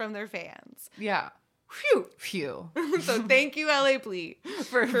messages from their fans. Yeah. Phew. Phew. So thank you, LA Plea,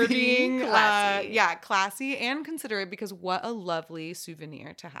 For being classy. Classy and considerate, because what a lovely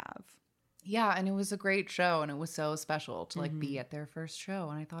souvenir to have. Yeah, and it was a great show and it was so special to like be at their first show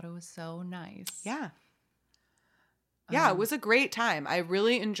and I thought it was so nice. Yeah. Yeah, it was a great time. I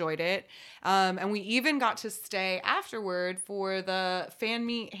really enjoyed it. And we even got to stay afterward for the fan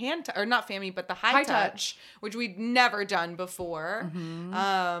meet or not fan meet, but the high touch, which we'd never done before.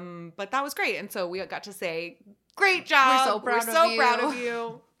 But that was great. And so we got to say, great job. We're so proud of you."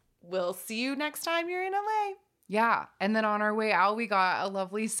 you. We'll see you next time you're in LA. Yeah. And then on our way out, we got a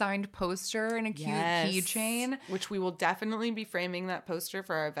lovely signed poster and a cute keychain. Which we will definitely be framing that poster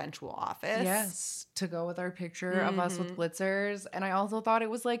for our eventual office. Yes, to go with our picture of us with Blitzers. And I also thought it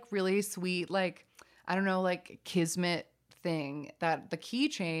was like really sweet, like, I don't know, like kismet thing that the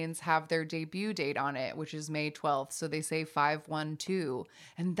keychains have their debut date on it, which is May 12th. So they say 512.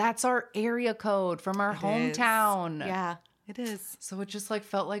 And that's our area code from our hometown. Yeah, it is. So it just like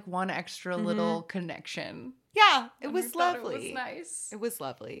felt like one extra little connection. Yeah, it And was we thought lovely. It was nice. It was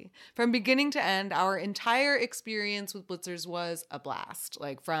lovely. From beginning to end, our entire experience with Blitzers was a blast.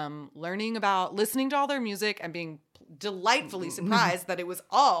 Like, from listening to all their music and being delightfully surprised that it was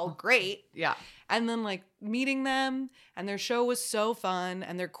all great. Yeah. And then like meeting them, and their show was so fun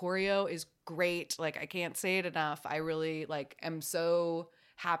and their choreo is great. Like, I can't say it enough. I really like am so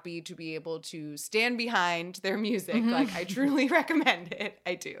happy to be able to stand behind their music. Like, I truly recommend it.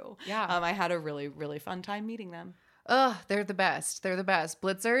 I do. Yeah. I had a really, really fun time meeting them. Ugh, they're the best. They're the best.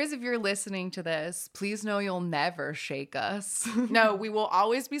 Blitzers, if you're listening to this, please know you'll never shake us. No, we will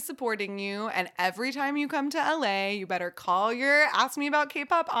always be supporting you. And every time you come to LA, you better call your Ask Me About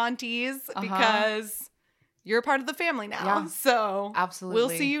K-Pop aunties because you're a part of the family now. Yeah. So Absolutely. we'll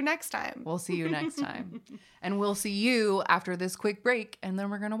see you next time. We'll see you next time. And we'll see you after this quick break. And then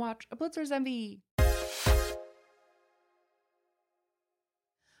we're going to watch a Blitzers MV.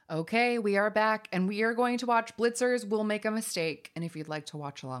 Okay, we are back and we are going to watch Blitzers Will Make a Mistake. And if you'd like to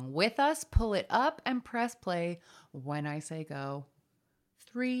watch along with us, pull it up and press play when I say go.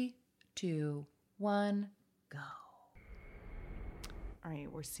 3, 2, 1, go. All right,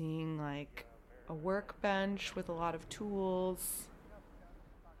 we're seeing like a workbench with a lot of tools.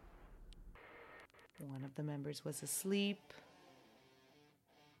 One of the members was asleep.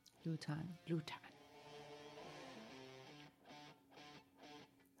 Lutan.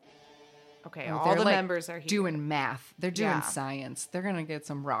 Okay, Oh, all they're, the like, members are here. Doing math. They're doing Yeah. science. They're going to get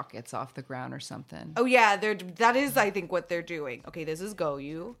some rockets off the ground or something. Oh yeah, that is I think what they're doing. Okay, this is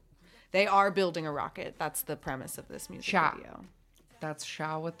Goyu. They are building a rocket. That's the premise of this music Sha. video. That's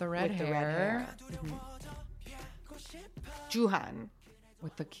Shao with the red With hair. the red hair. Juhan.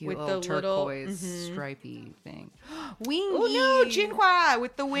 With the cute With little the little- turquoise stripy thing. Wingy. Oh no, Jinhua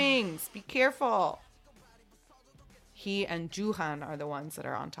with the wings. Be careful. He and Juhan are the ones that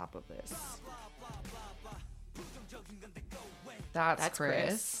are on top of this. That's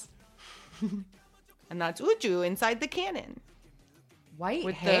Chris. And that's Uju inside the cannon. White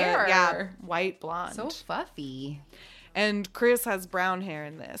With hair. white blonde. So fluffy. And Chris has brown hair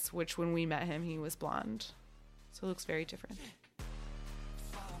in this, which when we met him, he was blonde. So it looks very different.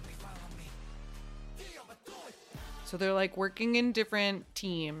 So they're like working in different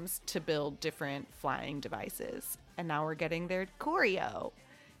teams to build different flying devices. And now we're getting their choreo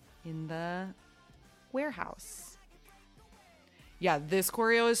in the warehouse. Yeah, this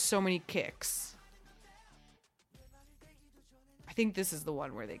choreo has so many kicks. I think this is the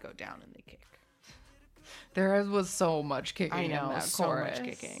one where they go down and they kick. There was so much kicking I know, in that so chorus. much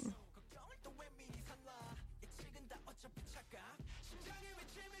kicking.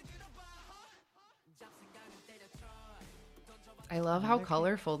 I love how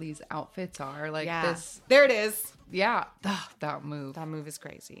colorful these outfits are. Like this. There it is. Yeah. That move. That move is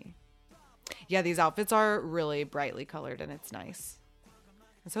crazy. Yeah, these outfits are really brightly colored and it's nice.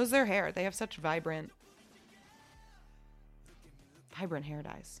 And so is their hair. They have such vibrant hair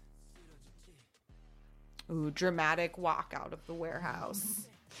dyes. Ooh, dramatic walk out of the warehouse.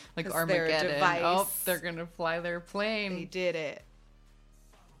 Like 'Cause their Armageddon. device- Oh, they're going to fly their They plane. did it.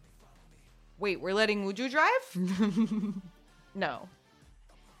 Wait, we're letting Uju drive? No.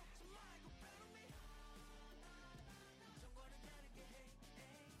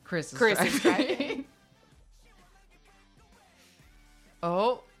 Chris is Chris is driving. driving.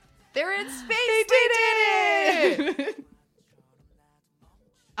 Oh, they're in space. They did it!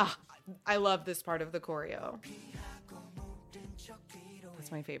 Ah, I love this part of the choreo.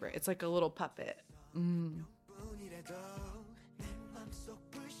 That's my favorite. It's like a little puppet.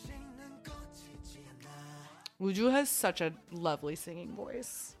 Uju has such a lovely singing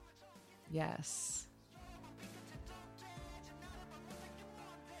voice. Yes.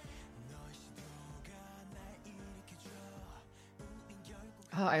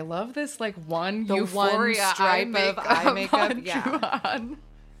 Oh, I love this like one The one Euphoria stripe of eye makeup, on yeah. Juhan.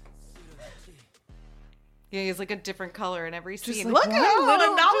 Yeah, he's like a different color in every Just scene. like Look one at him! little-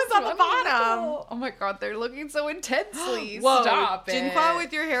 And now he's just on the one bottom. little- Oh my god, they're looking so intensely. Whoa, Stop it. Jinhua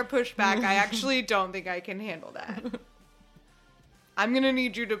with your hair pushed back. I actually don't think I can handle that. I'm gonna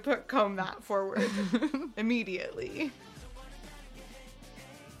need you to comb that forward immediately.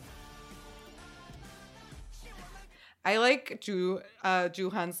 I like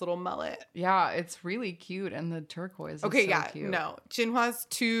Juhan's little mullet. Yeah, it's really cute, and the turquoise. Okay, is so yeah, cute. no, Jinhua's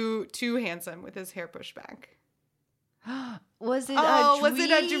too handsome with his hair pushed back. Was it Was it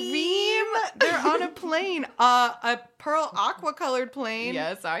a dream? They're on a plane, a pearl aqua colored plane.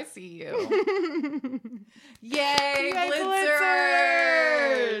 Yes, I see you. Yay, Yay,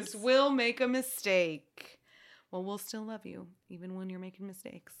 Blitzers! We'll make a mistake. Well, we'll still love you, even when you're making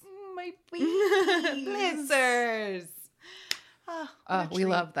mistakes. My Blitzers! Ah, what a we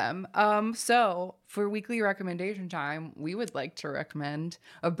treat. love them. So for weekly recommendation time, we would like to recommend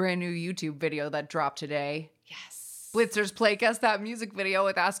a brand new YouTube video that dropped today. Yes. Blitzers Playcast, that music video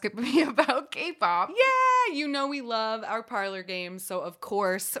with Ask Me About K-pop. Yeah, you know we love our parlor games. So, of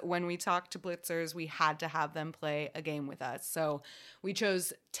course, when we talked to Blitzers, we had to have them play a game with us. So, we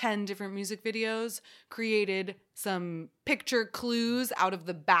chose 10 different music videos, created some picture clues out of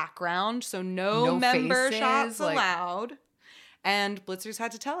the background. So, no member faces, shots like- allowed. And Blitzers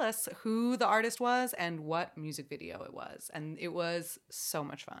had to tell us who the artist was and what music video it was. And it was so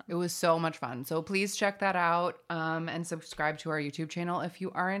much fun. It was so much fun. So please check that out and subscribe to our YouTube channel if you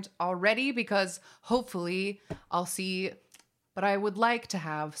aren't already, because hopefully I'll see. But I would like to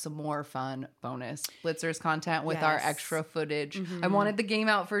have some more fun bonus Blitzers content with our Yes. extra footage. I wanted the game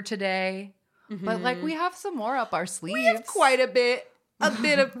out for today, but like we have some more up our sleeves. We have quite a bit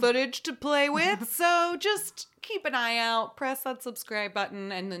of footage to play with, so just keep an eye out, press that subscribe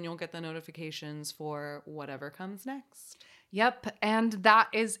button, and then you'll get the notifications for whatever comes next. Yep, and that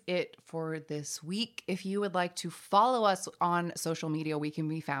is it for this week. If you would like to follow us on social media, we can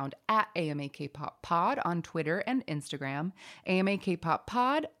be found at AMA K-Pop Pod on Twitter and Instagram, AMA K-Pop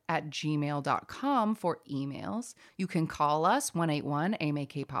Pod at gmail.com for emails. You can call us 181 AMA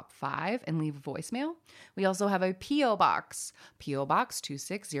K-Pop 5 and leave a voicemail. We also have a P.O. Box, P.O. Box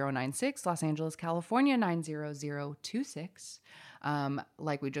 26096, Los Angeles, California 90026.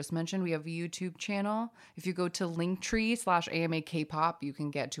 Like we just mentioned, we have a YouTube channel. If you go to Linktree/AMA K-Pop, you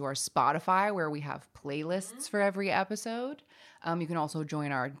can get to our Spotify where we have playlists for every episode. You can also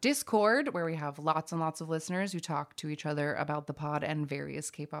join our Discord where we have lots and lots of listeners who talk to each other about the pod and various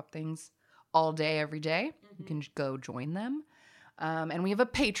K-pop things all day, every day. You can go join them. And we have a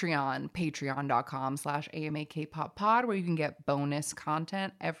Patreon, patreon.com/AMAKPopPod, where you can get bonus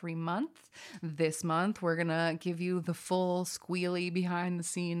content every month. This month, we're going to give you the full squealy behind the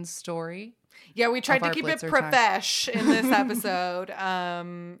scenes story. Yeah, we tried of to our keep it Blitzer time. profesh in this episode,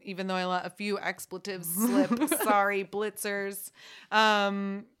 even though I let a few expletives slip. Sorry, Blitzers.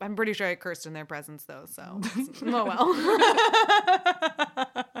 I'm pretty sure I cursed in their presence, though, so oh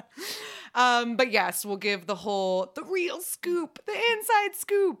well. But yes, we'll give the real scoop, the inside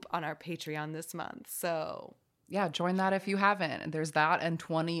scoop on our Patreon this month. So yeah, join that if you haven't. And there's that and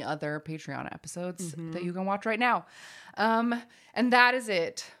 20 other Patreon episodes that you can watch right now. And that is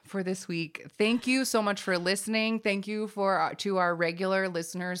it for this week. Thank you so much for listening. Thank you to our regular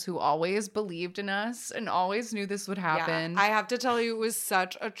listeners who always believed in us and always knew this would happen. Yeah, I have to tell you, it was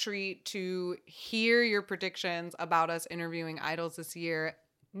such a treat to hear your predictions about us interviewing idols this year,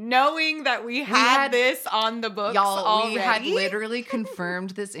 knowing that we had this on the books already. We had literally confirmed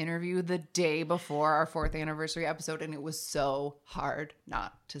this interview the day before our 4th anniversary episode, and it was so hard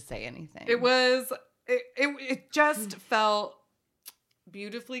not to say anything. It just felt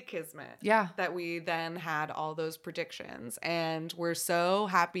beautifully kismet. Yeah. That we then had all those predictions, and we're so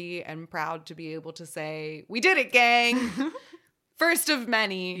happy and proud to be able to say, we did it, gang. First of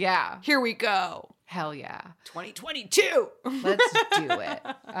many. Yeah. Here we go. Hell yeah. 2022. Let's do it.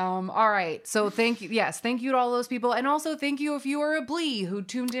 All right. So thank you. Yes. Thank you to all those people. And also thank you if you are a Blee who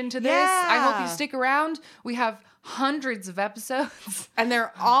tuned into this. I hope you stick around. We have hundreds of episodes. And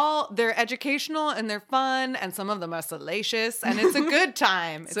they're educational and they're fun, and some of them are salacious, and it's a good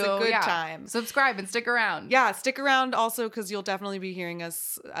time. It's a good time. Subscribe and stick around. Yeah, stick around also because you'll definitely be hearing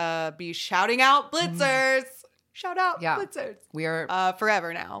us be shouting out Blitzers. Shout out Blitzers. We are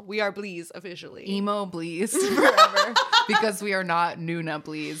forever now. We are Blees officially. Emo Blees forever. Because we are not Nuna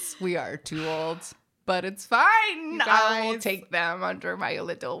Blees. We are too old. But it's fine. I will take them under my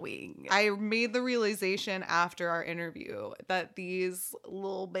little wing. I made the realization after our interview that these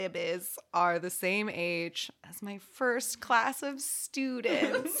little babies are the same age as my first class of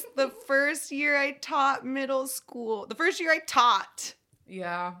students. The first year I taught middle school. The first year I taught.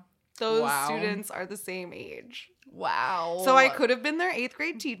 Yeah. Those students are the same age. Wow. So I could have been their 8th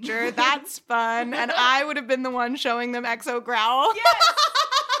grade teacher. That's fun. And I would have been the one showing them EXO Growl. Yes.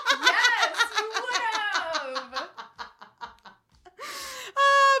 Yes, you would have.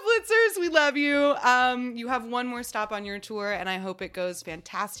 Blitzers, we love you. You have one more stop on your tour, and I hope it goes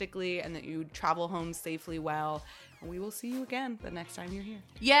fantastically and that you travel home safely well. And we will see you again the next time you're here.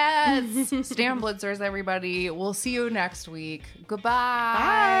 Yes. Stand Blitzers, everybody. We'll see you next week. Goodbye.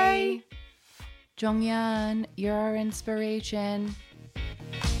 Bye. Jonghyun, you're our inspiration.